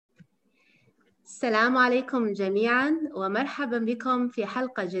السلام عليكم جميعا ومرحبا بكم في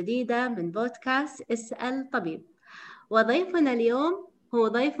حلقة جديدة من بودكاست اسأل طبيب. وضيفنا اليوم هو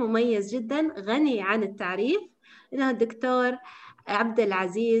ضيف مميز جدا غني عن التعريف، إنه الدكتور عبد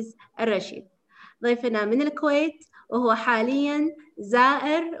العزيز الرشيد. ضيفنا من الكويت وهو حاليا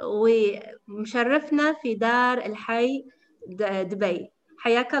زائر ومشرفنا في دار الحي دبي.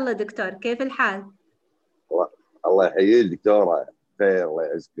 حياك الله دكتور، كيف الحال؟ الله يحييك دكتورة، خير، الله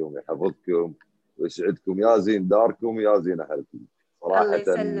يعزكم ويحفظكم ويسعدكم، يا زين داركم ويا زين اهلكم. صراحة الله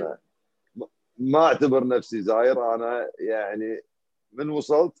يسلم. ما اعتبر نفسي زاير، انا يعني من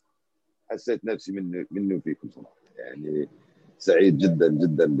وصلت حسيت نفسي مني وفيكم صراحة. يعني سعيد جدا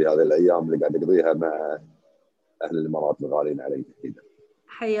جدا بهذه الايام اللي قاعد اقضيها مع اهل الامارات الغاليين علي تحديدا.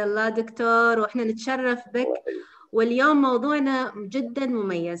 حيا الله دكتور، واحنا نتشرف بك. واليوم موضوعنا جدا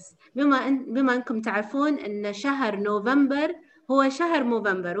مميز، بما أنكم تعرفون أن شهر نوفمبر هو شهر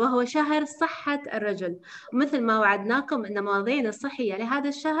موفمبر، وهو شهر صحة الرجل. ومثل ما وعدناكم أن مواضيعنا الصحية لهذا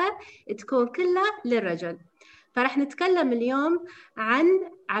الشهر تكون كلها للرجل. فرح نتكلم اليوم عن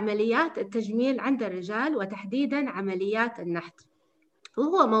عمليات التجميل عند الرجال، وتحديدا عمليات النحت،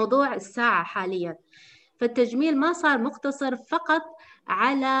 وهو موضوع الساعة حاليا. فالتجميل ما صار مقتصر فقط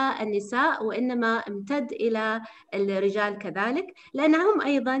على النساء، وإنما امتد إلى الرجال كذلك، لأنهم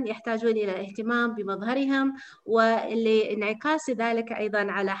أيضا يحتاجون إلى الاهتمام بمظهرهم، واللي انعكاس ذلك أيضا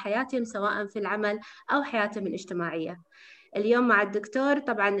على حياتهم سواء في العمل أو حياتهم الاجتماعية. اليوم مع الدكتور،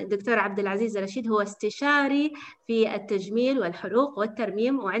 طبعا الدكتور عبد العزيز الرشيد هو استشاري في التجميل والحلوق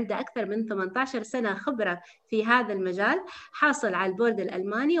والترميم، وعنده أكثر من 18 سنة خبرة في هذا المجال، حاصل على البورد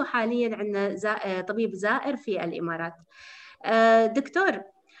الألماني، وحاليا عندنا طبيب زائر في الإمارات. دكتور،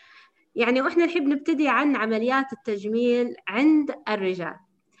 يعني وإحنا نحب نبتدي عن عمليات التجميل عند الرجال.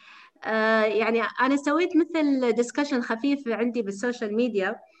 يعني أنا سويت مثل ديسكشن خفيف عندي بالسوشيال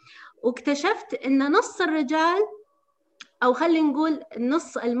ميديا، واكتشفت أن نص الرجال، أو خلينا نقول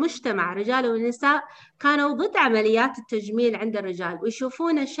نص المجتمع رجال ونساء، كانوا ضد عمليات التجميل عند الرجال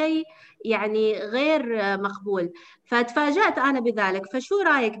ويشوفونه شيء يعني غير مقبول. فتفاجأت أنا بذلك. فشو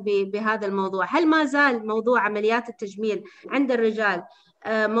رأيك بهذا الموضوع؟ هل ما زال موضوع عمليات التجميل عند الرجال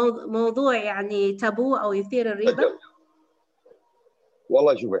موضوع يعني تابو أو يثير الريبة؟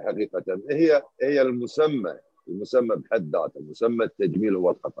 والله شوفي، حقيقة هي المسمى بحد ذاته، مسمى التجميل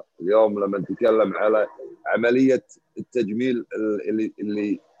هو الخطأ. اليوم لما نتكلم على عملية التجميل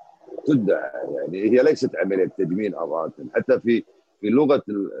اللي تدعى، يعني هي ليست عملية تجميل أضافة. حتى في لغة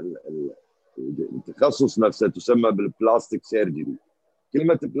التخصص نفسه تسمى بالبلاستيك سيرجري.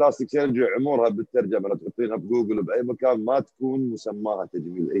 كلمة بلاستيك سيرجري عمرها بالترجمة لو تحطينها بجوجل بأي مكان ما تكون مسماها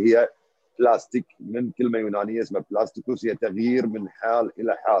تجميل. هي بلاستيك من كلمة يونانية اسمها بلاستيكوس، هي تغيير من حال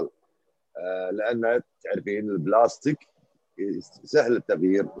إلى حال. لأن تعرفين البلاستيك سهل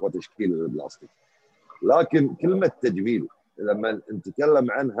التغيير وتشكيل البلاستيك. لكن كلمة تجميل لما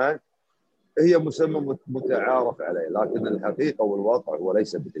نتكلم عنها هي مسمى متعارف عليه، لكن الحقيقة والواقع هو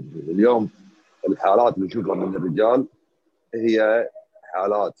ليس بتجميل. اليوم الحالات اللي نشوفها من الرجال هي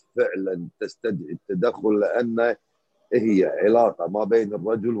حالات فعلا تستدعي التدخل، لأن هي علاقة ما بين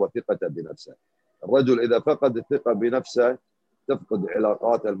الرجل وثقته بنفسه. الرجل إذا فقد الثقة بنفسه تفقد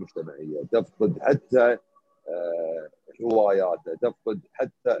علاقاته المجتمعية، تفقد حتى هواياته، تفقد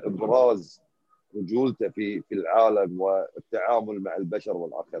حتى إبراز رجولته في العالم والتعامل مع البشر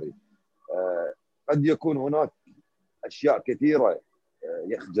والآخرين. قد يكون هناك أشياء كثيرة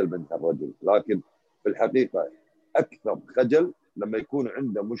يخجل منها الرجل، لكن في الحقيقة أكثر خجل لما يكون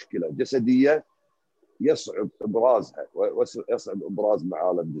عنده مشكلة جسدية يصعب إبرازها ويصعب إبراز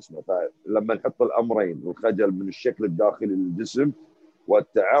معالم جسمه. فلما نحط الأمرين، الخجل من الشكل الداخلي للجسم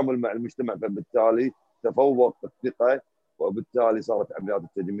والتعامل مع المجتمع، فبالتالي تفوق الثقة، وبالتالي صارت عمليات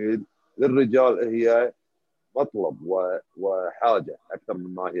التجميل للرجال هي مطلب وحاجة أكثر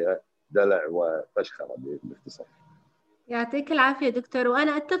مما هي دلع وفشخرة باختصار. يعطيك العافية دكتور،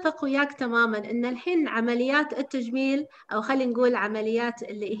 وأنا أتفق وياك تماما أن الحين عمليات التجميل، أو خلينا نقول عمليات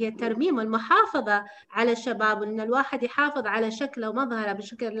اللي هي الترميم والمحافظة على الشباب، وأن الواحد يحافظ على شكله ومظهره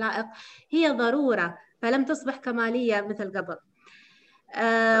بشكل لائق، هي ضرورة، فلم تصبح كمالية مثل قبل.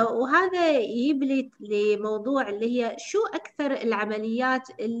 وهذا يجيب لي لموضوع اللي هي شو أكثر العمليات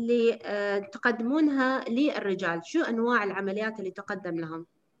اللي تقدمونها للرجال؟ شو أنواع العمليات اللي تقدم لهم؟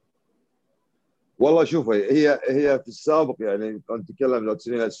 والله شوفي، هي في السابق، يعني كنت اتكلم لو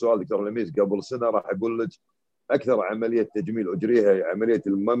تساليني السؤال دكتور لميس قبل سنه راح اقول لك اكثر عمليه تجميل اجريها هي عمليه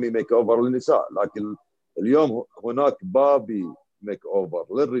المامي ميك اوفر للنساء، لكن اليوم هناك بابي ميك اوفر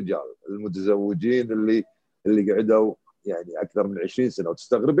للرجال المتزوجين اللي قعدوا يعني اكثر من 20 سنه،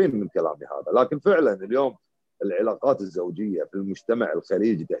 وتستغربين من كلامي هذا، لكن فعلا اليوم العلاقات الزوجيه في المجتمع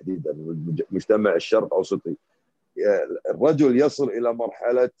الخليجي تحديدا، مجتمع الشرق اوسطي، الرجل يصل الى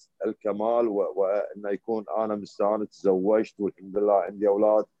مرحله الكمال وانه يكون انا مستانس تزوجت والحمد لله عندي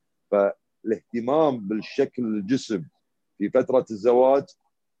اولاد، فالاهتمام بالشكل الجسم في فتره الزواج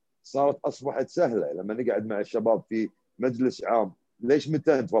اصبحت سهله. لما نقعد مع الشباب في مجلس عام، ليش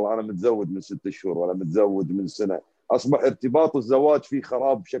متى انت؟ والله انا متزوج من 6 شهور ولا متزوج من سنه. اصبح ارتباط الزواج فيه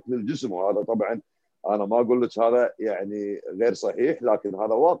خراب بشكل الجسم، وهذا طبعا انا ما اقول لك هذا يعني غير صحيح، لكن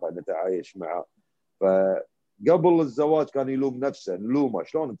هذا واقع نتعايش معه. فقبل الزواج كان يلوم نفسه، نلومه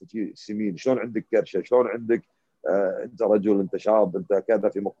شلون انت سمين، شلون عندك كرشه، شلون عندك انت رجل، انت شاب، انت كذا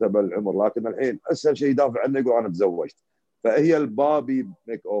في مقتبل العمر. لكن الحين اسهل شيء يدافع عنه يقول انا تزوجت. فهي البابي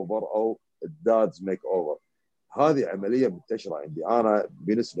ميك اوفر او الدادز ميك اوفر، هذه عمليه منتشره عندي انا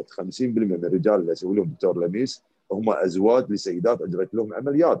بنسبه 50% من الرجال اللي اسوي لهم دكتور لميس هم ازواج لسيدات اجريت لهم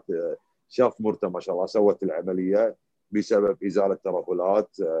عمليات. شاف مرته ما شاء الله سوت العمليه بسبب ازاله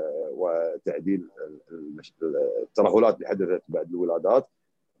ترهلات وتعديل الترهلات اللي حدثت بعد الولادات.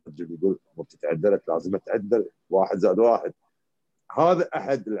 الرجل يقول مرتي تعدلت لازم تعدل، 1+1. هذا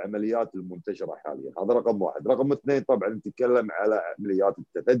احد العمليات المنتشره حاليا، هذا رقم واحد. رقم اثنين طبعا نتكلم على عمليات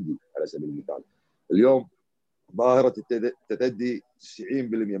التثدي على سبيل المثال. اليوم ظاهره التثدي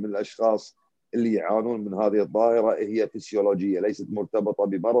 90% من الاشخاص اللي يعانون من هذه الظاهره هي فسيولوجيه، ليست مرتبطه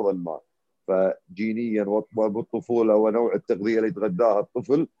بمرض ما. فجينيا وبالطفوله ونوع التغذيه اللي يتغذاها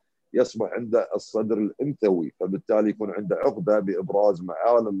الطفل يصبح عنده الصدر الانثوي، فبالتالي يكون عنده عقده بابراز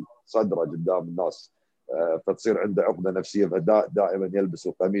معالم صدره قدام الناس، فتصير عنده عقده نفسيه، فدائما يلبس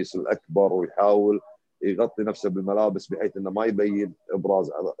القميص الاكبر ويحاول يغطي نفسه بالملابس بحيث انه ما يبين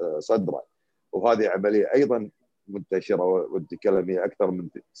ابراز صدره. وهذه عمليه ايضا منتشره ونتكلم هي اكثر من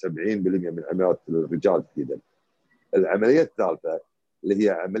 70% من عمليات الرجال تحديدا. العمليه الثالثه اللي هي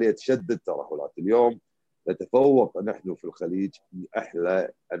عمليه شد الترهلات. اليوم نتفوق نحن في الخليج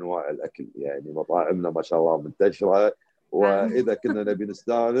باحلى انواع الاكل، يعني مطاعمنا ما شاء الله منتشره، واذا كنا نبي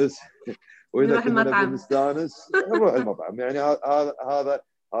نستانس نروح المطعم، نروح المطعم. يعني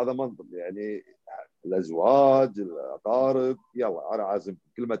هذا منطق، يعني الازواج الاقارب يلا انا عازمكم،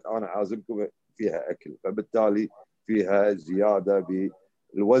 كلمه انا عازمكم فيها اكل، فبالتالي فيها زياده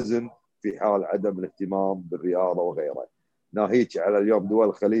بالوزن في حال عدم الاهتمام بالرياضه وغيرها. ناهيك على اليوم دول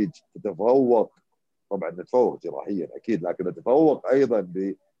الخليج تتفوق، طبعا نتفوق جراحيا اكيد، لكن نتفوق ايضا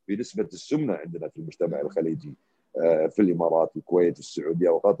بنسبه السمنه عندنا في المجتمع الخليجي. في الامارات والكويت والسعوديه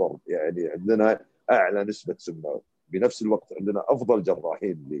وقطر يعني عندنا اعلى نسبه سمنه، بنفس الوقت عندنا افضل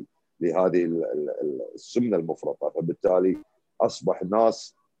جراحين لهذه السمنه المفرطه. فبالتالي اصبح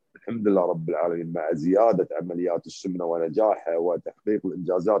الناس الحمد لله رب العالمين مع زياده عمليات السمنه ونجاحها وتحقيق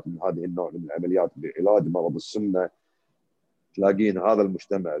الانجازات من هذه النوع من العمليات بعلاج مرض السمنه، تلاقين هذا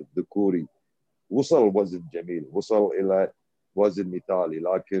المجتمع الذكوري وصل وزن جميل، وصل الى وزن مثالي،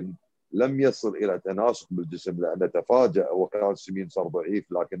 لكن لم يصل الى تناسق بالجسم، لانه تفاجأ وكان سمين صار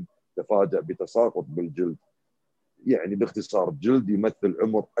ضعيف، لكن تفاجأ بتساقط بالجلد. يعني باختصار الجلد يمثل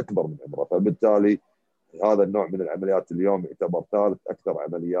عمر اكبر من عمره، فبالتالي هذا النوع من العمليات اليوم يعتبر ثالث اكثر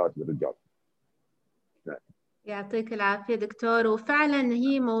عمليات للرجال. يعطيك العافية دكتور. وفعلا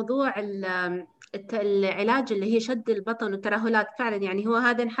هي موضوع العلاج اللي هي شد البطن والترهلات فعلا، يعني هو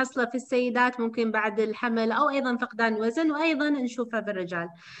هذا نحصله في السيدات ممكن بعد الحمل أو أيضا فقدان الوزن، وأيضا نشوفه بالرجال.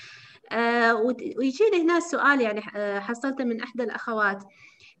 ويجيني هنا السؤال، يعني حصلته من إحدى الأخوات،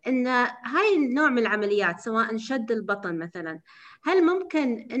 إن هاي النوع من العمليات سواء شد البطن مثلا، هل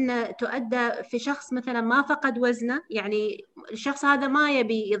ممكن إن تؤدى في شخص مثلا ما فقد وزنه؟ يعني الشخص هذا ما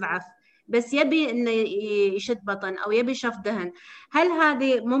يبي يضعف بس يبي إنه يشد بطن أو يبي شفط دهن، هل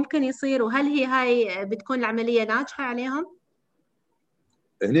هذه ممكن يصير؟ وهل هاي بتكون العملية ناجحة عليهم؟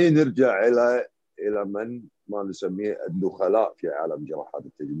 هني نرجع الى من ما نسميه الدخلاء في عالم جراحات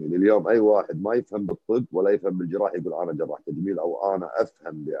التجميل. اليوم اي واحد ما يفهم بالطب ولا يفهم بالجراحه يقول انا جراح تجميل او انا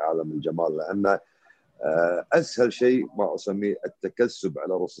افهم بعالم الجمال، لان اسهل شيء ما اسميه التكسب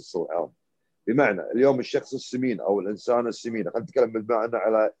على رؤوس الصلعان. بمعنى اليوم الشخص السمين او الانسان السمين، خلينا نتكلم بالمعنى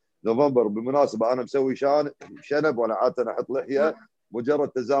على نوفمبر بالمناسبه انا مسوي شنب وانا عاده احط لحيه مجرد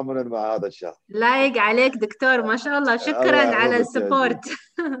تزامنا مع هذا الشهر. لايق عليك دكتور ما شاء الله، شكرا على السبورت.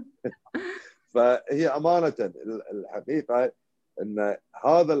 فهي امانه الحقيقه ان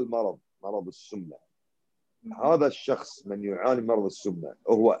هذا المرض، مرض السمنه، هذا الشخص من يعاني من مرض السمنه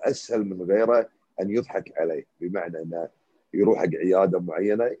هو اسهل من غيره ان يضحك عليه، بمعنى انه يروح حق عياده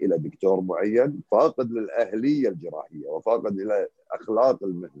معينه الى دكتور معين فاقد للاهليه الجراحيه وفاقد الى اخلاق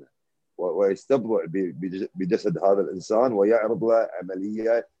المهنه، ويستبضع بجسد هذا الانسان ويعرض له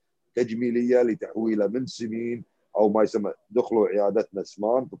عمليه تجميليه لتحويله من سمين او ما يسمى دخلوا عيادتنا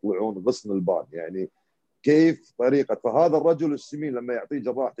سمان تطلعون غصن البان. يعني كيف طريقه. فهذا الرجل السمين لما يعطيه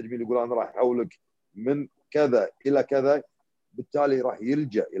جراح تجميل يقول انا راح احولك من كذا الى كذا، بالتالي راح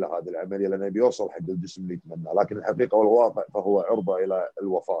يلجا الى هذه العمليه لانه بيوصل حق الجسم اللي يتمناه. لكن الحقيقه والواقع فهو عرضه الى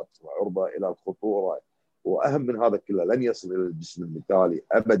الوفاه وعرضه الى الخطوره، واهم من هذا كله لن يصل الى الجسم المثالي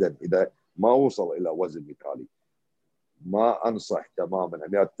ابدا اذا ما وصل الى وزن مثالي. ما انصح تماما،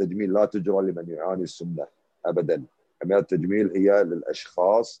 عمليات التجميل لا تجرى لمن يعاني السمنه ابدا. عمليات التجميل هي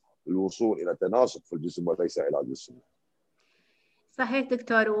للاشخاص للوصول الى تناسق في الجسم وليس علاج السمنه. صحيح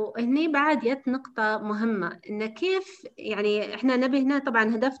دكتور. وهني بعد جت نقطة مهمة، إن كيف يعني إحنا نبي هنا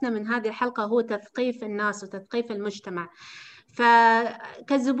طبعا هدفنا من هذه الحلقة هو تثقيف الناس وتثقيف المجتمع.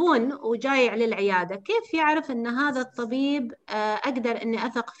 فكزبون وجاي على العيادة، كيف يعرف إن هذا الطبيب أقدر إني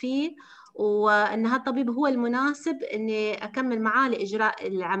أثق فيه، وأن هذا الطبيب هو المناسب إني أكمل معاه لإجراء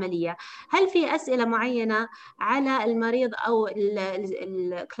العملية؟ هل في أسئلة معينة على المريض أو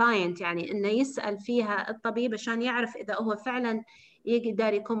الكلاينت يعني إنه يسأل فيها الطبيب عشان يعرف إذا هو فعلا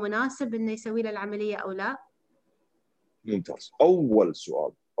يقدر يكون مناسب إنه يسوي له العملية أو لا؟ ممتاز. أول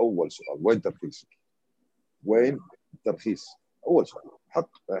سؤال وين ترخيصك؟ وين الترخيص؟ أول سؤال. حق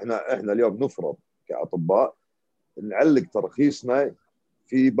احنا اليوم نفرض كأطباء نعلق ترخيصنا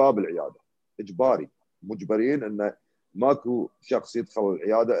في باب العيادة إجباري، مجبرين أن ماكو شخص يدخل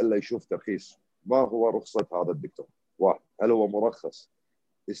العيادة إلا يشوف ترخيص. ما هو رخصة هذا الدكتور؟ واحد، هل هو مرخص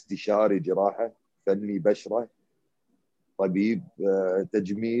استشاري جراحة، فني بشرة، طبيب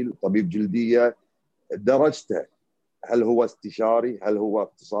تجميل، طبيب جلدية، درجته هل هو استشاري، هل هو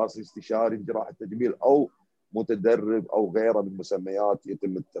اختصاصي استشاري جراحة التجميل أو متدرب أو غيره من مسميات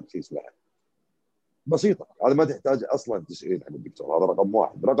يتم الترخيص لها. بسيطة، هذا ما تحتاج أصلا تسألين عن الدكتور. هذا رقم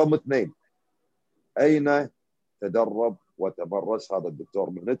واحد. رقم اثنين، أين تدرب وتمرس هذا الدكتور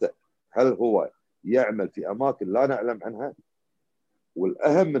مهنته؟ هل هو يعمل في أماكن لا نعلم عنها؟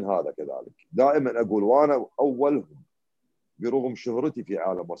 والأهم من هذا كذلك دائما أقول، وأنا أولهم برغم شهرتي في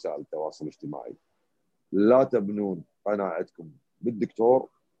عالم وسائل التواصل الاجتماعي، لا تبنون قناعتكم بالدكتور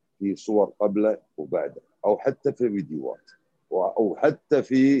في صور قبله وبعده، أو حتى في فيديوهات، أو حتى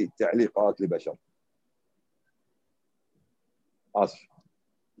في تعليقات لبشر. آسف،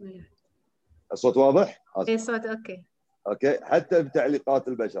 الصوت واضح؟ آسف. اي صوت أوكي. حتى في تعليقات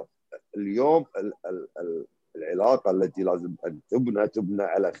البشر. اليوم العلاقة التي لازم أن تبنى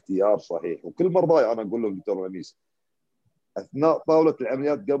على اختيار صحيح. وكل مرضاي أنا أقول لهم دكتور لميس أثناء طاولة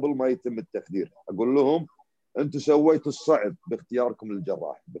العمليات قبل ما يتم التخدير، أقول لهم أنتم سويتوا الصعب باختياركم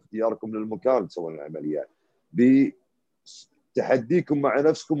للجراح، باختياركم للمكان تسوون العملية، بتحديكم مع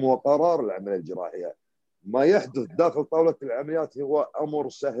نفسكم وقرار العملية الجراحية. ما يحدث داخل طاولة العمليات هو أمر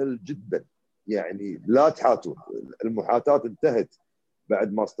سهل جدا، يعني لا تحاتون. المحاتاة انتهت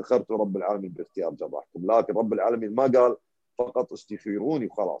بعد ما استخرتوا رب العالمين باختيار جراحكم. لكن رب العالمين ما قال فقط استخيروني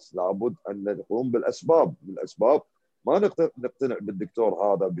وخلاص، لابد أن نقوم بالأسباب. بالأسباب ما نقتنع بالدكتور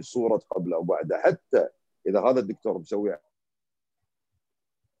هذا بصورة قبل أو بعد، حتى إذا هذا الدكتور مسوي.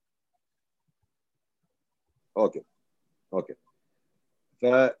 أوكي.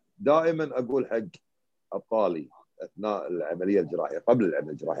 فدائما أقول حق أبطالي أثناء العملية الجراحية، قبل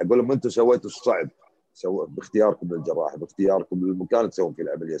العملية الجراحية، أقول لهم أنتم سويتوا الصعب باختياركم للجراح، باختياركم للمكان تسوون فيه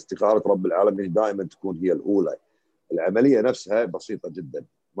العملية. استخارة رب العالمين دائما تكون هي الأولى. العملية نفسها بسيطة جدا،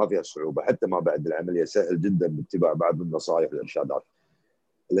 ما فيها صعوبة. حتى ما بعد العملية سهل جدا باتباع بعض النصائح والإرشادات.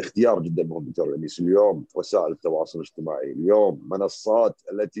 الاختيار جدا مهم دكتور لميس. اليوم وسائل التواصل الاجتماعي، اليوم منصات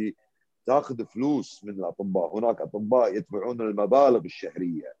التي تاخذ فلوس من الأطباء. هناك أطباء يدفعون المبالغ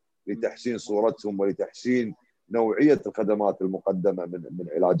الشهرية لتحسين صورتهم ولتحسين نوعية الخدمات المقدمة من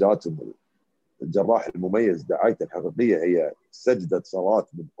علاجاتهم. الجراح المميز دعايته الحقيقية هي سجدة صلاة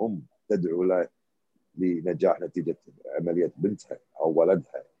من أم تدعو له لنجاح نتيجة عملية بنتها أو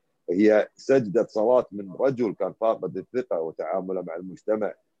ولدها. هي سجدة صلاة من رجل كان فاقد الثقة وتعامله مع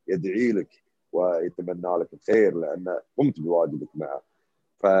المجتمع، يدعي لك ويتمنى لك الخير لأن قمت بواجبك معه.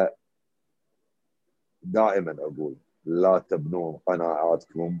 فدائما أقول لا تبنون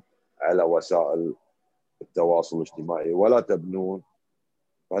قناعاتكم على وسائل التواصل الاجتماعي، ولا تبنون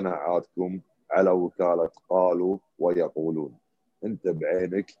قناعاتكم على وكالة قالوا ويقولون. أنت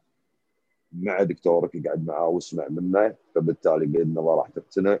بعينك مع دكتورك قاعد معاه واسمع منه، فبالتالي بإذن الله راح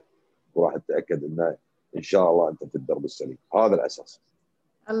تقتنع وراح تتأكد أنه إن شاء الله أنت في الدرب السليم. هذا الأساس.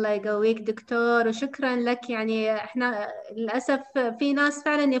 الله يقويك دكتور، وشكرا لك. يعني احنا للأسف في ناس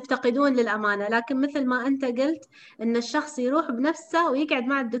فعلا يفتقدون للأمانة، لكن مثل ما أنت قلت إن الشخص يروح بنفسه ويقعد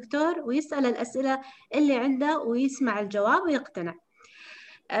مع الدكتور ويسأل الأسئلة اللي عنده ويسمع الجواب ويقتنع.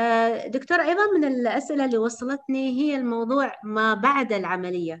 دكتور، أيضا من الأسئلة اللي وصلتني هي الموضوع ما بعد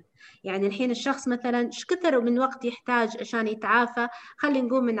العملية. يعني الحين الشخص مثلا ايش كثر من وقت يحتاج عشان يتعافى، خلينا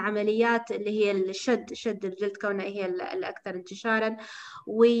نقول من عمليات اللي هي شد الجلد كونها هي الأكثر انتشارا،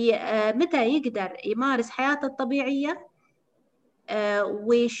 ومتى يقدر يمارس حياته الطبيعية،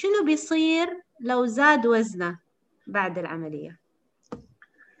 وشنو بيصير لو زاد وزنه بعد العملية؟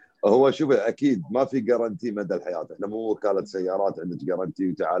 هو شوف، اكيد ما في جارنتي مدى الحياه، احنا مو وكاله سيارات عندك جارنتي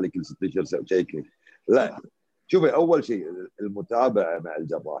وتعالي كل 6 اشهر شيكي، لا. شوفي، اول شيء المتابعه مع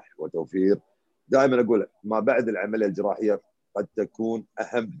الجراح وتوفير، دائما اقول ما بعد العمليه الجراحيه قد تكون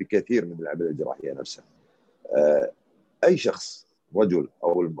اهم بكثير من العمليه الجراحيه نفسها. اي شخص، رجل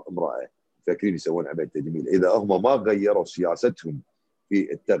او امراه فاكرين يسوون عمليه تجميل، اذا هم ما غيروا سياستهم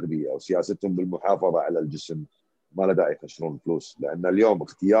في التغذيه او سياستهم بالمحافظه على الجسم، ما له داعي يخسرون فلوس، لان اليوم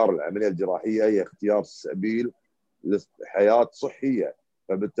اختيار العمليه الجراحيه هي اختيار سبيل لحياه صحيه،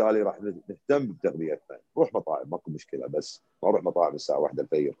 فبالتالي راح نهتم بتغذيتنا، نروح مطاعم ماكو مشكله، بس ما نروح مطاعم الساعه 1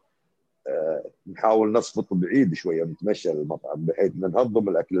 الفجر. نحاول نصفط بعيد شويه، نتمشى للمطعم بحيث نهضم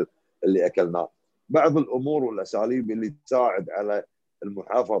الاكل اللي اكلناه. بعض الامور والاساليب اللي تساعد على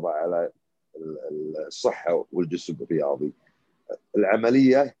المحافظه على الصحه والجسم الرياضي.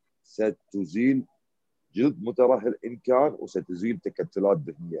 العمليه ستزيل جلد مترهل ان كان، وستزيل تكتلات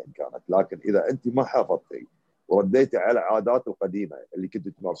دهنيه ان كانت، لكن اذا انت ما حافظتي ورديتي على عادات القديمه اللي كنت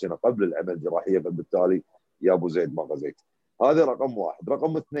تمارسينها قبل العمليه الجراحيه، فبالتالي يا ابو زيد ما غزيت. هذا رقم واحد.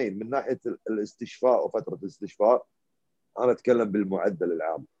 رقم اثنين، من ناحيه الاستشفاء وفتره الاستشفاء، انا اتكلم بالمعدل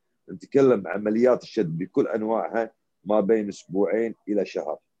العام، نتكلم عمليات الشد بكل انواعها ما بين اسبوعين الى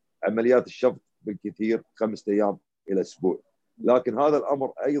شهر، عمليات الشفط بالكثير 5 ايام الى اسبوع. لكن هذا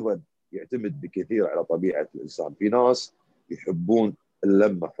الامر ايضا يعتمد بكثير على طبيعه الانسان، في ناس يحبون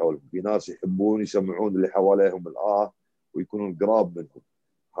اللمه حولهم، في ناس يحبون يسمعون اللي حواليهم ويكونون قراب منهم،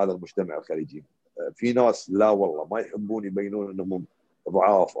 هذا المجتمع الخليجي. في ناس لا والله ما يحبون يبينون انهم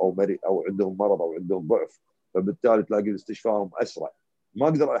ضعاف او او عندهم مرض او عندهم ضعف، فبالتالي تلاقي استشفائهم اسرع. ما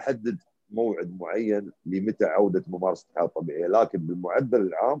اقدر احدد موعد معين لمتى عوده ممارسه الحياه الطبيعيه، لكن بالمعدل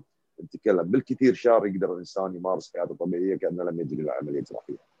العام نتكلم بالكثير شهر يقدر الانسان يمارس حياته الطبيعيه كانه لم يجري له عمليه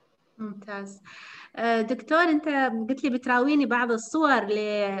جراحيه. ممتاز. دكتور، أنت قلت لي بتراويني بعض الصور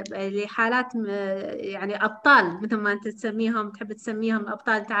لحالات يعني أبطال مثل ما أنت تسميهم، تحب تسميهم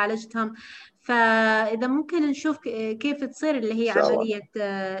أبطال تعالجتهم، فإذا ممكن نشوف كيف تصير اللي هي عملية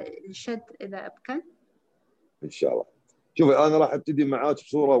الشد إذا أمكن. إن شاء الله. شوفي، أنا راح أبتدي معاك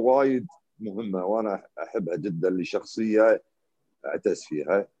بصورة وايد مهمة وأنا أحبها جدا لشخصية أعتز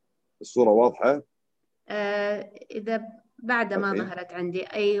فيها. الصورة واضحة؟ إذا بعد ما ظهرت عندي،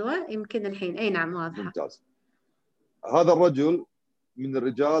 أيوة يمكن الحين، أي نعم واضحة. ممتاز. هذا الرجل من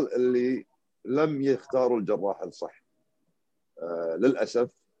الرجال اللي لم يختاروا الجراح الصح. للأسف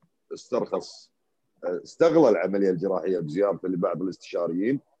استغل العملية الجراحية بزيارته لبعض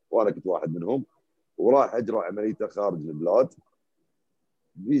الاستشاريين، وأنا كنت واحد منهم، وراح أجرى عمليته خارج البلاد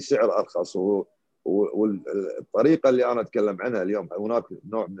بسعر أرخص. والطريقة اللي أنا أتكلم عنها اليوم، هناك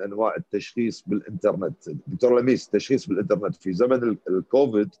نوع من أنواع التشخيص بالإنترنت. دكتور لميس، التشخيص بالإنترنت في زمن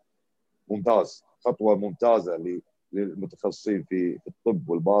الكوفيد ممتاز، خطوة ممتازة للمتخصصين في الطب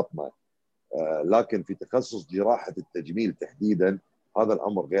والباطنة، لكن في تخصص جراحة التجميل تحديدا هذا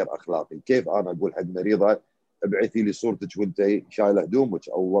الأمر غير أخلاقي. كيف أنا أقول حق مريضة ابعثي لي صورتك وانت شايله هدومك،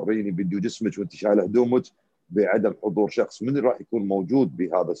 او وريني فيديو جسمك وانت شايله هدومك، بعدم حضور شخص من راح يكون موجود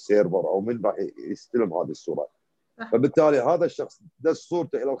بهذا السيرفر او من راح يستلم هذه الصوره؟ فبالتالي هذا الشخص دز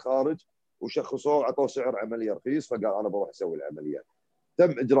صورته الى الخارج وشخصوه وعطوه سعر عمليه رخيص، فقال انا بروح اسوي العمليه.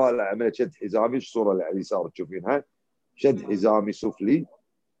 تم اجراء العمليه شد حزامي، الصوره اللي على اليسار تشوفينها، شد حزامي سفلي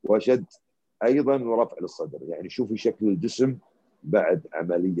وشد ايضا ورفع للصدر. يعني شوفي شكل الجسم بعد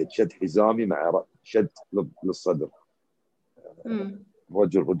عمليه شد حزامي مع شد للصدر.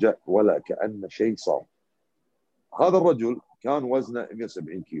 الرجل رجع ولا كأن شيء صار. هذا الرجل كان وزنه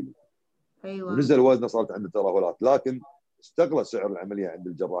 170 كيلو. أيوة. ونزل وزنه، صارت عنده ترهلات، لكن استغل سعر العمليه عند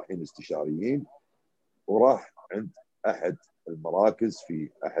الجراحين الاستشاريين وراح عند احد المراكز في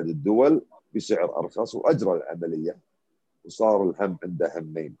احد الدول بسعر ارخص واجرى العمليه. وصار الهم عنده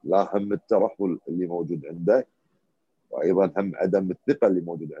همين، لا هم الترهل اللي موجود عنده، وايضا هم عدم الثقه اللي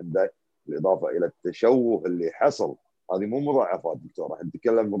موجود عنده، بالاضافه الى التشوه اللي حصل. هذه مو مضاعفات دكتور، راح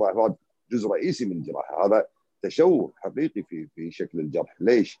نتكلم مضاعفات جزء رئيسي من الجراحه، هذا تشوه حقيقي في شكل الجرح.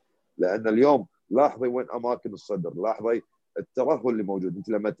 ليش؟ لان اليوم لاحظي وين اماكن الصدر، لاحظي الترهل اللي موجود. انت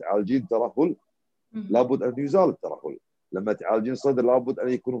لما تعالجين ترهل لابد ان يزال الترهل، لما تعالجين الصدر لابد ان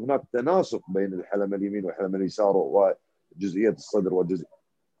يكون هناك تناسق بين الحلم اليمين والحلم اليسار وجزئيه الصدر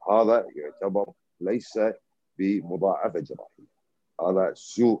هذا يعتبر ليس بمضاعفه جراحيه. هذا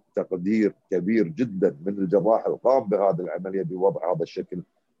سوء تقدير كبير جدا من الجراح القام بهذه العمليه بوضع هذا الشكل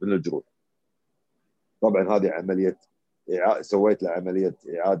من الجروح. طبعا هذه عمليه سويت له عمليه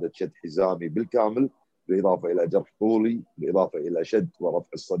اعاده شد حزامي بالكامل، بالاضافه الى جرح طولي، بالاضافه الى شد ورفع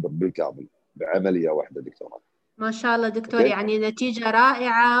الصدر بالكامل بعمليه واحده دكتوره. ما شاء الله دكتور، يعني نتيجة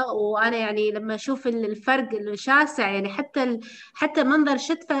رائعة. وأنا يعني لما أشوف الفرق الشاسع، يعني حتى منظر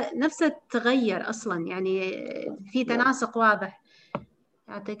شتفة نفسه تغير أصلا، يعني في تناسق واضح.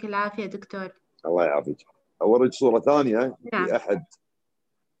 يعطيك العافية دكتور. الله يعافيك. أوريك صورة ثانية نعم. لأحد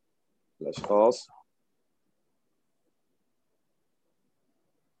الأشخاص.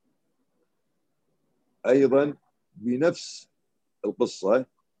 أيضا بنفس القصة.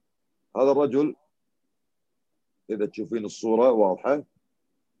 هذا الرجل إذا تشوفين الصورة واضحة.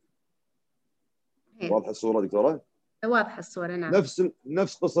 واضحة الصورة دكتورة؟ واضحة الصورة. نعم.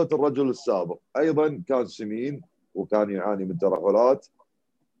 نفس قصة الرجل السابق، أيضا كان سمين وكان يعاني من ترهلات.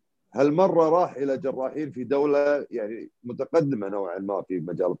 هالمرة راح إلى جراحين في دولة يعني متقدمة نوعا ما في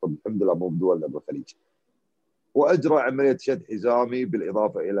مجال الطب، الحمد لله مو بدولنا بالخليج، وأجرى عملية شد حزامي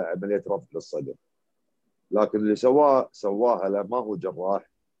بالإضافة إلى عملية رفع للصدر. لكن اللي سواها له ما هو جراح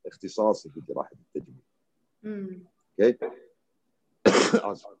اختصاصي في جراحة التجميل. اوكي.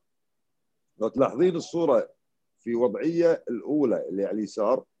 لو تلاحظين الصورة في وضعية الأولى اللي على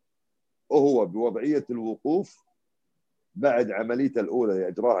اليسار، وهو بوضعية الوقوف بعد عمليته الأولى اللي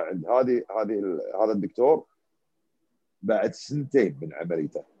أجراها عند هذا الدكتور بعد 2 من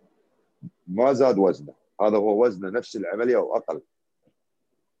عمليته. ما زاد وزنه، هذا هو وزنه نفس العملية أو أقل.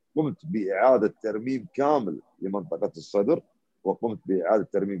 قمت بإعادة ترميم كامل لمنطقة الصدر، وقمت بإعادة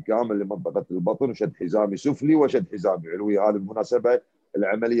ترميم كامل لمنطقة البطن، وشد حزامي سفلي وشد حزامي علوي. هذه بالمناسبة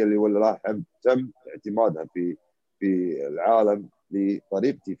العملية اللي والله تم اعتمادها في العالم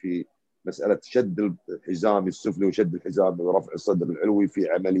لطريقتي في مسألة شد الحزام السفلي وشد الحزام ورفع الصدر العلوي في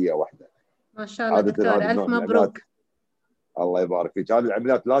عملية واحدة. ما شاء الله دكتور، ألف مبروك. الله يبارك فيك. هذه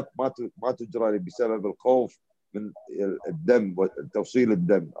العمليات ما تجرى بسبب الخوف من الدم وتوصيل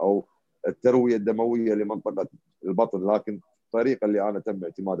الدم او الترويه الدمويه لمنطقه البطن، لكن الطريقه اللي انا تم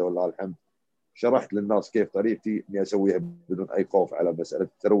اعتمادها والله الحمد شرحت للناس كيف طريقتي اني اسويها بدون اي خوف على مساله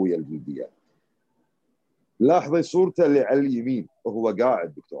الترويه الجلديه. لاحظي صورته اللي على اليمين وهو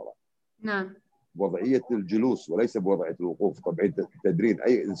قاعد دكتوره. نعم. بوضعيه الجلوس وليس بوضعيه الوقوف. طبعا تدرين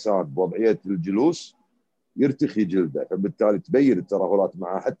اي انسان بوضعيه الجلوس يرتخي جلده، فبالتالي تبين الترهلات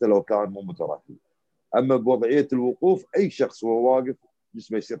معه حتى لو كان مو مترهل. اما بوضعيه الوقوف اي شخص وهو واقف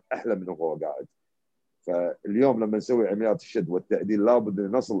جسمه يصير احلى من وهو قاعد. فاليوم لما نسوي عمليات الشد والتعديل لابد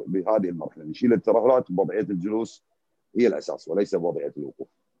ان نصل بهذه المرحله، نشيل الترهلات بوضعيه الجلوس هي الاساس وليس بوضعيه الوقوف.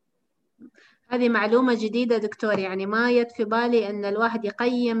 هذه معلومة جديدة دكتور، يعني ما يد في بالي ان الواحد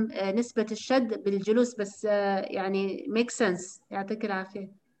يقيم نسبة الشد بالجلوس، بس يعني ميك سنس. يعطيك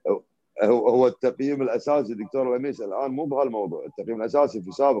العافية. هو التقييم الاساسي دكتور لميس الان مو بهالموضوع. التقييم الاساسي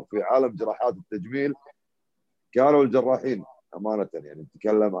في سابق في عالم جراحات التجميل كانوا الجراحين امانه، يعني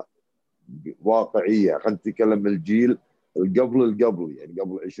نتكلم واقعيه، خلينا نتكلم الجيل القبل يعني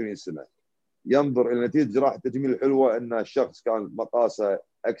قبل 20 سنه، ينظر الى نتيجه جراحه التجميل الحلوه ان الشخص كان مقاسه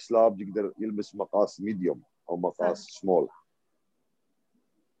اكس لارج يقدر يلبس مقاس ميديوم او مقاس سمول.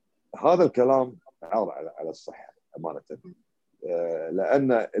 هذا الكلام عار على الصحه امانه،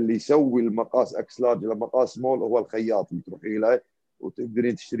 لان اللي يسوي المقاس اكس لارج الى مقاس سمول هو الخياط اللي تروحي له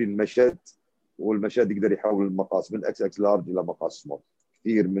وتقدرين تشترين المشد، والمشد يقدر يحول المقاس من اكس لارج الى مقاس سمول.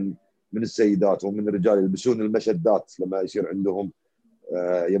 كثير من السيدات ومن الرجال يلبسون المشدات لما يصير عندهم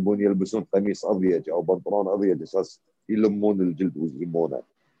يبون يلبسون قميص ابيض او بنطلون ابيض اساس يلمون الجلد ويزلمونه.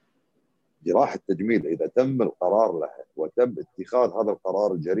 جراحه التجميل اذا تم القرار لها وتم اتخاذ هذا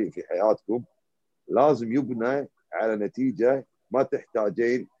القرار الجريء في حياتكم لازم يبنى على نتيجه ما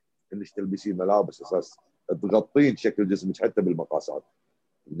تحتاجين انك تلبسين ملابس اساس تغطين شكل جسمك حتى بالمقاسات.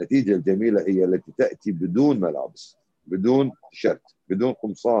 النتيجه الجميله هي التي تاتي بدون ملابس، بدون تيشيرت، بدون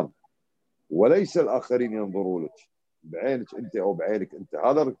قمصان، وليس الاخرين ينظروا لك بعينك انت او بعينك انت.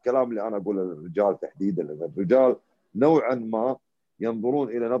 هذا الكلام اللي انا اقوله للرجال تحديدا، لان الرجال نوعا ما ينظرون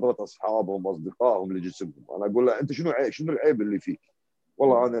الى نظره اصحابهم واصدقائهم لجسمهم. انا اقول له انت شنو العيب اللي فيك؟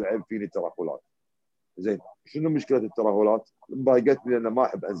 والله انا العيب فيني ترهلات. زين شنو مشكله الترهلات؟ مضايقتني لان ما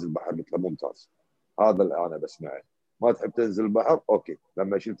احب انزل بحر. قلت له ممتاز، هذا اللي انا بسمعه. ما تحب تنزل البحر؟ اوكي،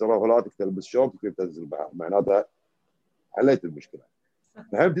 لما اشيل ترهلاتك تلبس شورت وتقدر تنزل البحر، معناتها حليت المشكله.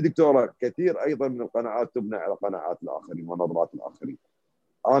 فهمتي دكتوره؟ كثير ايضا من القناعات تبنى على قناعات الاخرين ونظرات الاخرين.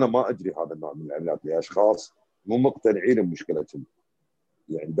 انا ما اجري هذا النوع من العمليات لاشخاص مو مقتنعين بمشكلتهم.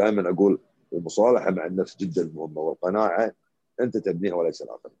 يعني دائما اقول المصالحه مع النفس جدا مهمه، والقناعه انت تبنيها وليس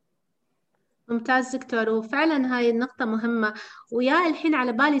الاخرين. ممتاز دكتور، وفعلا هاي النقطة مهمة. ويا الحين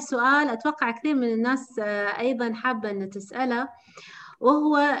على بالي سؤال أتوقع كثير من الناس أيضا حابة أن تسأله،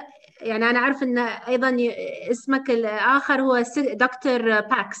 وهو يعني أنا أعرف أن أيضا اسمك الآخر هو دكتور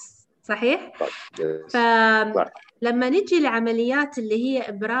باكس، صحيح؟ فلما نجي لعمليات اللي هي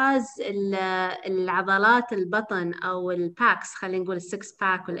إبراز العضلات البطن أو الباكس، خلينا نقول السكس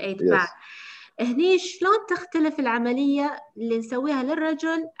باك والإيت باك، هني شلون تختلف العملية اللي نسويها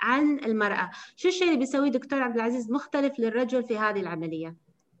للرجل عن المرأة؟ شو الشيء اللي بيسويه دكتور عبد العزيز مختلف للرجل في هذه العملية؟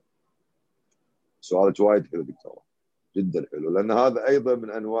 سؤالك وايد حلو دكتورة، جدا حلو، لأن هذا أيضا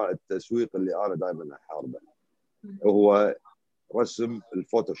من أنواع التسويق اللي أنا دائما أحاربه، هو رسم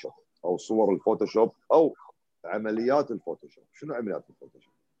الفوتوشوب أو صور الفوتوشوب أو عمليات الفوتوشوب. شنو عمليات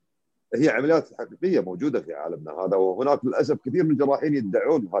الفوتوشوب؟ هي عمليات حقيقية موجودة في عالمنا هذا، وهناك للأسف كثير من الجراحين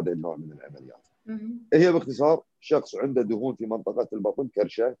يدعون هذا النوع من العمليات. هي باختصار شخص عنده دهون في منطقة البطن،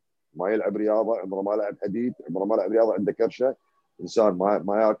 كرشة، ما يلعب رياضة، عمره ما لعب حديد، عمره ما لعب رياضة، عنده كرشة، إنسان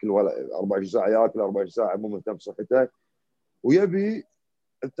ما ياكل ولا 24 ساعة ياكل 24 ساعة، مو مهتم بصحته، ويبي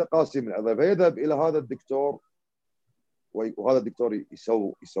التقاسيم العضلية، فيذهب إلى هذا الدكتور، وهذا الدكتور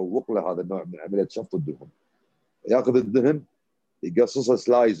يسوق له هذا النوع من عملية شفط الدهون. ياخذ الدهن يقصصه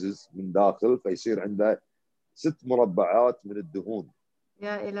سلايزز من داخل، فيصير عنده 6 مربعات من الدهون.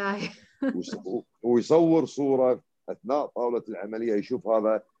 يا إلهي. ويصور صورة أثناء طاولة العملية، يشوف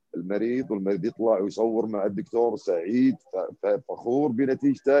هذا المريض، والمريض يطلع ويصور مع الدكتور سعيد فخور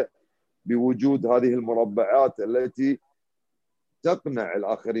بنتيجته، بوجود هذه المربعات التي تقنع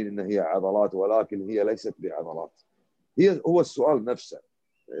الآخرين أن هي عضلات، ولكن هي ليست بعضلات. هو السؤال نفسه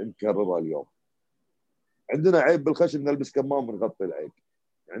نكرره اليوم. عندنا عيب بالخشم، نلبس كمام ونغطي العيب.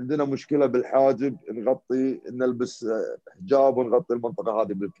 عندنا مشكله بالحاجب، نلبس حجاب ونغطي المنطقه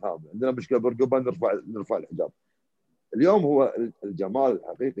هذه بالكامل. عندنا مشكله بالرقبه، نرفع الحجاب. اليوم هو الجمال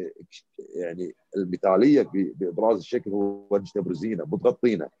الحقيقي، يعني المثاليه بابراز الشكل، هو انك تبرزينه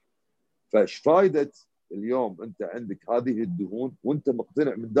بتغطينه. فايش فائده اليوم انت عندك هذه الدهون وانت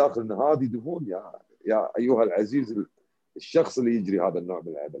مقتنع من داخل ان هذه دهون؟ يا ايها العزيز الشخص اللي يجري هذا النوع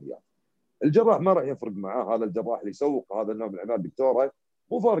من العمليات، الجراح ما راح يفرق معاه. هذا الجراح اللي يسوق هذا النوع من العمليات دكتوره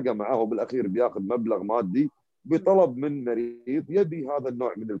مو فارقه معاه، وبالاخير بياخذ مبلغ مادي بطلب من مريض يبي هذا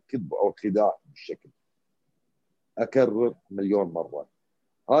النوع من الكذب او الخداع بالشكل. اكرر مليون مره،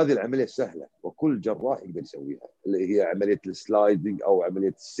 هذه العمليه سهله وكل جراح يقدر يسويها، اللي هي عمليه السلايدنج او عمليه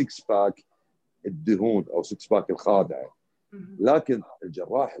السكس باك الدهون او سكس باك الخادعه. لكن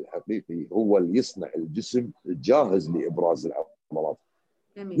الجراح الحقيقي هو اللي يصنع الجسم الجاهز لابراز العضلات.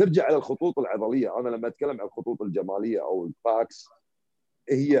 نرجع على الخطوط العضليه. انا لما اتكلم عن الخطوط الجماليه او الباكس،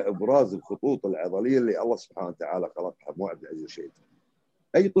 هي ابراز الخطوط العضليه اللي الله سبحانه وتعالى خلقها، مو عبد العزيز شيء.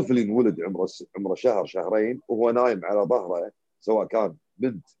 اي طفل ينولد عمره شهر شهرين وهو نايم على ظهره، سواء كان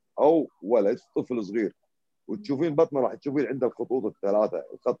بنت او ولد، طفل صغير، وتشوفين بطنه راح تشوفين عنده الخطوط الثلاثه،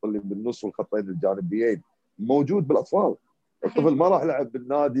 الخط اللي بالنص والخطين الجانبيين موجود بالاطفال. الطفل ما راح لعب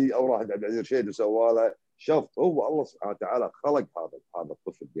بالنادي او راح عبد العزيز شيء وسوى له شفط، هو الله سبحانه وتعالى خلق هذا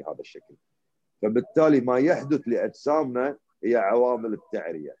الطفل بهذا الشكل. فبالتالي ما يحدث لاجسامنا هي عوامل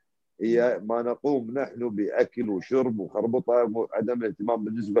التعريه، هي ما نقوم نحن باكل وشرب وخربطه وعدم الاهتمام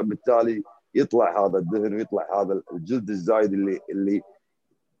بالجسم، فبالتالي يطلع هذا الدهن ويطلع هذا الجلد الزايد اللي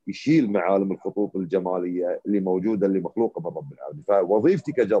يشيل معالم الخطوط الجماليه اللي موجوده، اللي مخلوقه من رب العالمين.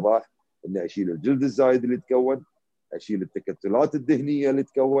 فوظيفتي كجراح اني اشيل الجلد الزايد اللي تكون، اشيل التكتلات الدهنيه اللي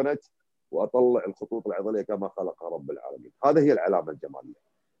تكونت، واطلع الخطوط العضليه كما خلقها رب العالمين. هذا هي العلامه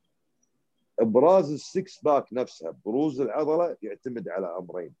الجماليه. ابراز السكس باك نفسها، بروز العضله، يعتمد على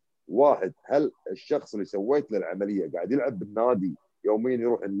امرين. واحد، هل الشخص اللي سويت له العمليه قاعد يلعب بالنادي يوميا،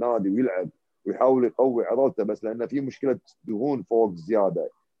 يروح النادي ويلعب ويحاول يقوي عضلته، بس لانه في مشكله دهون فوق زياده،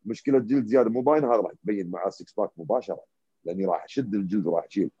 مشكله جلد زياده مو باين، هذا راح تبين معاه سكس باك مباشره، لاني راح اشد الجلد وراح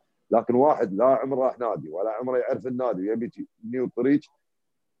اشيل. لكن واحد لا عمره راح نادي ولا عمره يعرف النادي ويبي يبني الطريق،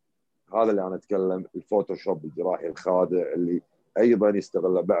 هذا اللي انا اتكلم الفوتوشوب الجراحي الخادع، اللي ايضا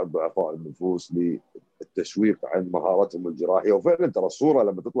يستغل بعض ضعفاء النفوس للتسويق عن مهاراتهم الجراحيه. وفعلا ترى الصوره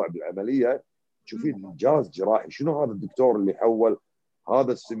لما تطلع بالعمليه تشوفين انجاز جراحي. شنو هذا الدكتور اللي حول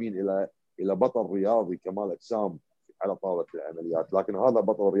هذا السمين الى بطل رياضي كمال اجسام على طاوله العمليات. لكن هذا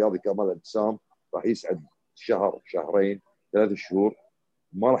بطل رياضي كمال اجسام راح يسعد شهر شهرين 3 شهور،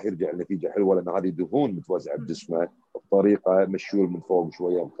 ما راح يرجع لنتيجه حلوه، لان هذه دهون متوزعه بجسمه بطريقه مشيول من فوق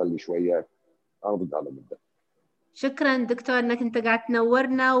شويه ومخلي شويه. انا ضد هذا المبدا. شكرا دكتور انك انت قاعد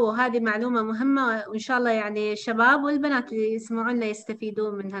تنورنا، وهذه معلومه مهمه، وان شاء الله يعني الشباب والبنات اللي يسمعونا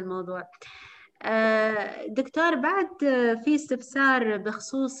يستفيدون من هالموضوع. دكتور، بعد في استفسار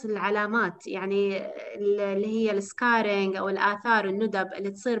بخصوص العلامات، يعني اللي هي السكارينج أو الآثار الندب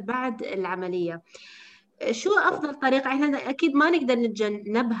اللي تصير بعد العملية. شو أفضل طريقة؟ احنا أكيد ما نقدر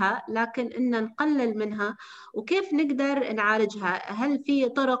نتجنبها، لكن إن نقلل منها، وكيف نقدر نعالجها؟ هل في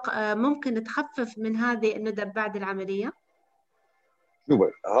طرق ممكن تخفف من هذه الندب بعد العملية؟ شوف،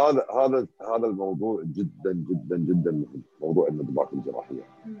 هذا الموضوع جدا جدا جدا مهم، موضوع الندبات الجراحيه.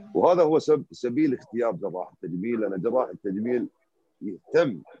 وهذا هو سبيل اختيار جراح التجميل، لان جراح التجميل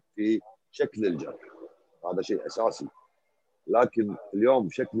يهتم في شكل الجرح، هذا شيء اساسي. لكن اليوم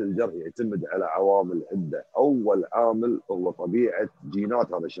شكل الجرح يعتمد على عوامل عده. اول عامل هو طبيعه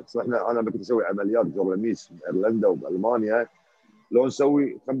جينات هذا الشخص. انا كنت اسوي عمليات دكتور لميس في ايرلندا وبالمانيا، لو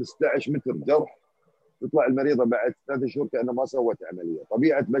نسوي 15 متر جرح تطلع المريضه بعد 3 شهور كانها ما سوت عمليه.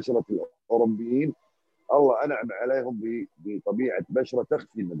 طبيعه بشره الاوروبيين الله انعم عليهم بطبيعه بشره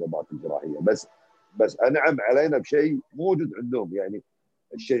تخفي الندبات الجراحيه، بس انعم علينا بشيء موجود عندهم، يعني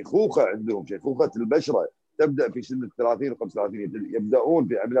الشيخوخه عندهم، شيخوخه البشره تبدا في سن ال 30 و 35، يبداون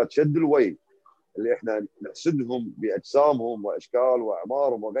في عمليات شد الوجه اللي احنا نحسدهم باجسامهم واشكال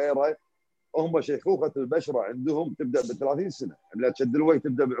واعمارهم وغيرها. هم شيخوخه البشره عندهم تبدا ب 30 سنه، عمليات شد الوجه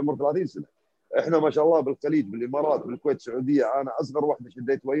تبدا بعمر 30 سنه. احنا ما شاء الله بالخليج، بالامارات، بالكويت، السعوديه، انا اصغر واحده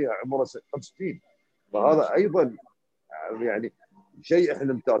شديت وجهها عمرها 65. فهذا ايضا يعني شيء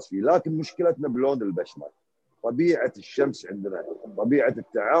احنا نمتاز فيه. لكن مشكلتنا بلون البشره، طبيعه الشمس عندنا، طبيعه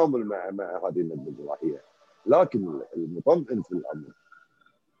التعامل مع هذه الندبه الجراحيه. لكن المطمئن في الامر،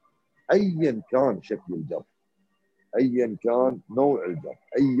 ايا كان شكل الجرح، ايا كان نوع الجرح،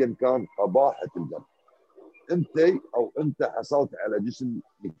 ايا كان قباحه الجرح، انت حصلت على جسم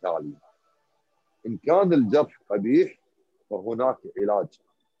مثالي. ان كان الجرح قبيح فهناك علاج،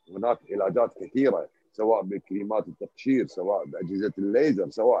 هناك علاجات كثيره، سواء بكريمات التقشير، سواء باجهزه الليزر،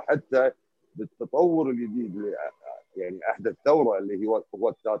 سواء حتى بالتطور الجديد، يعني احدث ثوره اللي هو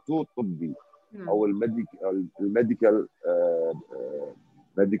التاتو الطبي او الميديكال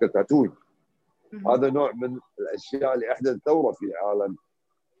تاتوينج. هذا نوع من الاشياء اللي احدث ثوره في عالم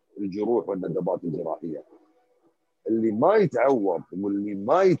الجروح والندبات الجراحيه. اللي ما يتعوض واللي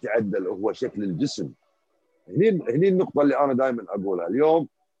ما يتعدل هو شكل الجسم. هني النقطه اللي انا دائما اقولها. اليوم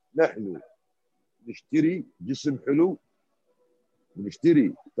نحن نشتري جسم حلو،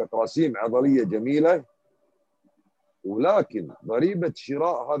 ونشتري تقاسيم عضليه جميله، ولكن ضريبه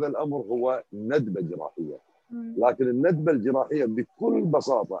شراء هذا الامر هو ندبه جراحيه. لكن الندبه الجراحيه بكل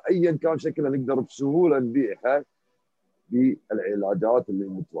بساطه ايا كان شكلها نقدر بسهوله نبيعها بالعلاجات اللي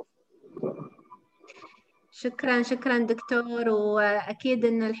متوفره. شكرا دكتور، وأكيد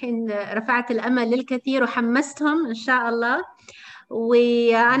أن الحين رفعت الأمل للكثير وحمستهم إن شاء الله.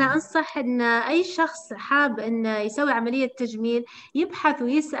 وأنا أنصح أن أي شخص حاب أن يسوي عملية تجميل يبحث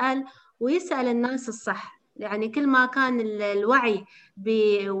ويسأل الناس الصح. يعني كل ما كان الوعي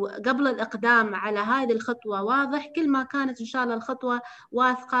قبل الإقدام على هذه الخطوة واضح، كل ما كانت إن شاء الله الخطوة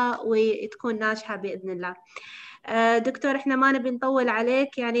واثقة وتكون ناجحة بإذن الله. دكتور، احنا ما نبي نطول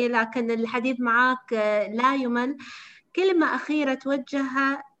عليك يعني، لكن الحديث معك لا يمل. كلمة أخيرة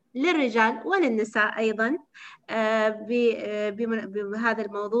توجهها للرجال وللنساء أيضا بهذا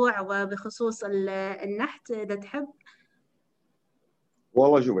الموضوع وبخصوص النحت، إذا تحب.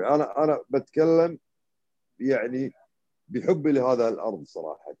 والله شوفي، أنا بتكلم يعني بحبي لهذا الأرض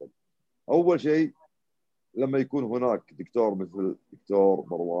صراحة. أول شيء لما يكون هناك دكتور مثل دكتور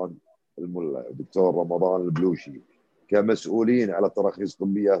مروان الملا، دكتور رمضان البلوشي، كمسؤولين على تراخيص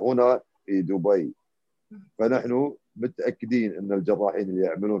طبية هنا في دبي، فنحن متأكدين أن الجراحين اللي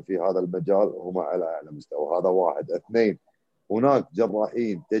يعملون في هذا المجال هم على أعلى مستوى. هذا واحد. اثنين، هناك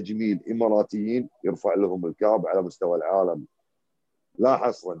جراحين تجميل إماراتيين يرفع لهم الكاب على مستوى العالم لا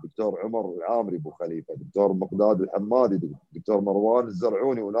حصرا. دكتور عمر العامري ابو خليفه، دكتور مقداد الحمادي، دكتور مروان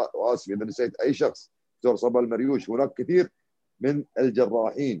الزرعوني، واسف اذا نسيت اي شخص، دكتور صبا المريوش. هناك كثير من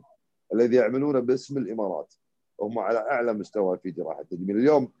الجراحين الذي يعملون باسم الامارات، هم على اعلى مستوى في جراحه التجميل.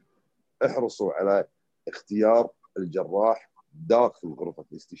 اليوم احرصوا على اختيار الجراح داخل غرفه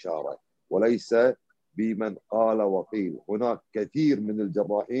الاستشاره وليس بمن قال وقيل. هناك كثير من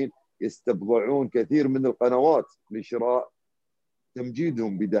الجراحين يستبضعون كثير من القنوات لشراء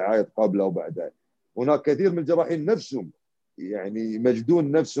تمجيدهم بدعايه قبل او بعد. هناك كثير من الجراحين نفسهم يعني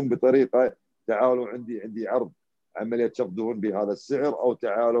يمجدون نفسهم بطريقه تعالوا عندي عرض عمليه شفط دهون بهذا السعر، او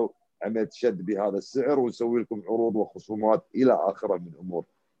تعالوا عمليه شد بهذا السعر ونسوي لكم عروض وخصومات الى اخره من امور.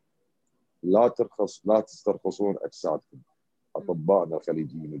 لا تسترخصون اجسادكم. اطبائنا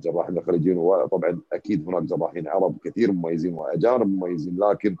الخليجيين وجراحنا الخليجيين، وطبعا اكيد هناك جراحين عرب كثير مميزين واجانب مميزين،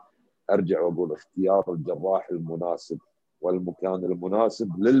 لكن ارجع واقول اختيار الجراح المناسب والمكان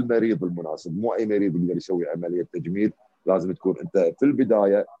المناسب للمريض المناسب. مو اي مريض يقدر يسوي عمليه تجميل، لازم تكون انت في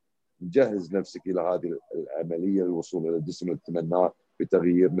البدايه مجهز نفسك الى هذه العمليه للوصول الى الجسم اللي تتمناه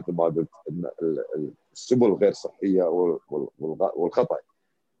بتغيير مثل ما قلت السبل الغير صحيه والخطا.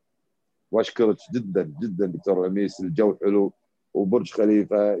 واشكرك جدا جدا دكتور لميس، الجو حلو وبرج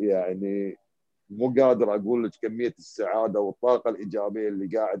خليفه، يعني مو قادر اقول لك كميه السعاده والطاقه الايجابيه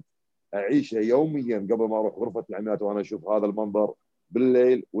اللي قاعد اعيشها يوميا قبل ما اروح غرفه العمليات وانا اشوف هذا المنظر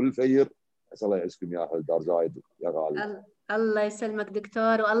بالليل والفير. اسال الله يعزكم يا اهل دار زايد يا غالي. الله يسلمك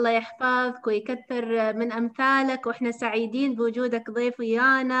دكتور، والله يحفظك ويكثر من أمثالك، وإحنا سعيدين بوجودك ضيف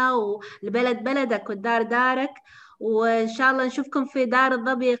ويانا، والبلد بلدك والدار دارك، وإن شاء الله نشوفكم في دار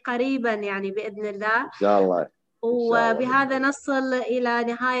الظبي قريبا يعني بإذن الله. ان شاء الله. وبهذا نصل إلى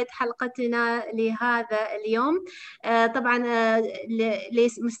نهاية حلقتنا لهذا اليوم. طبعا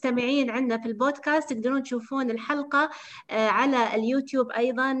للمستمعين عندنا في البودكاست تقدرون تشوفون الحلقة على اليوتيوب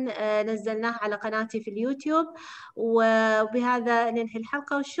أيضا، نزلناها على قناتي في اليوتيوب. وبهذا ننهي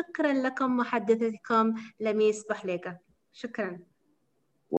الحلقة، وشكرا لكم محدثتكم لميس بوحليقة. شكرا.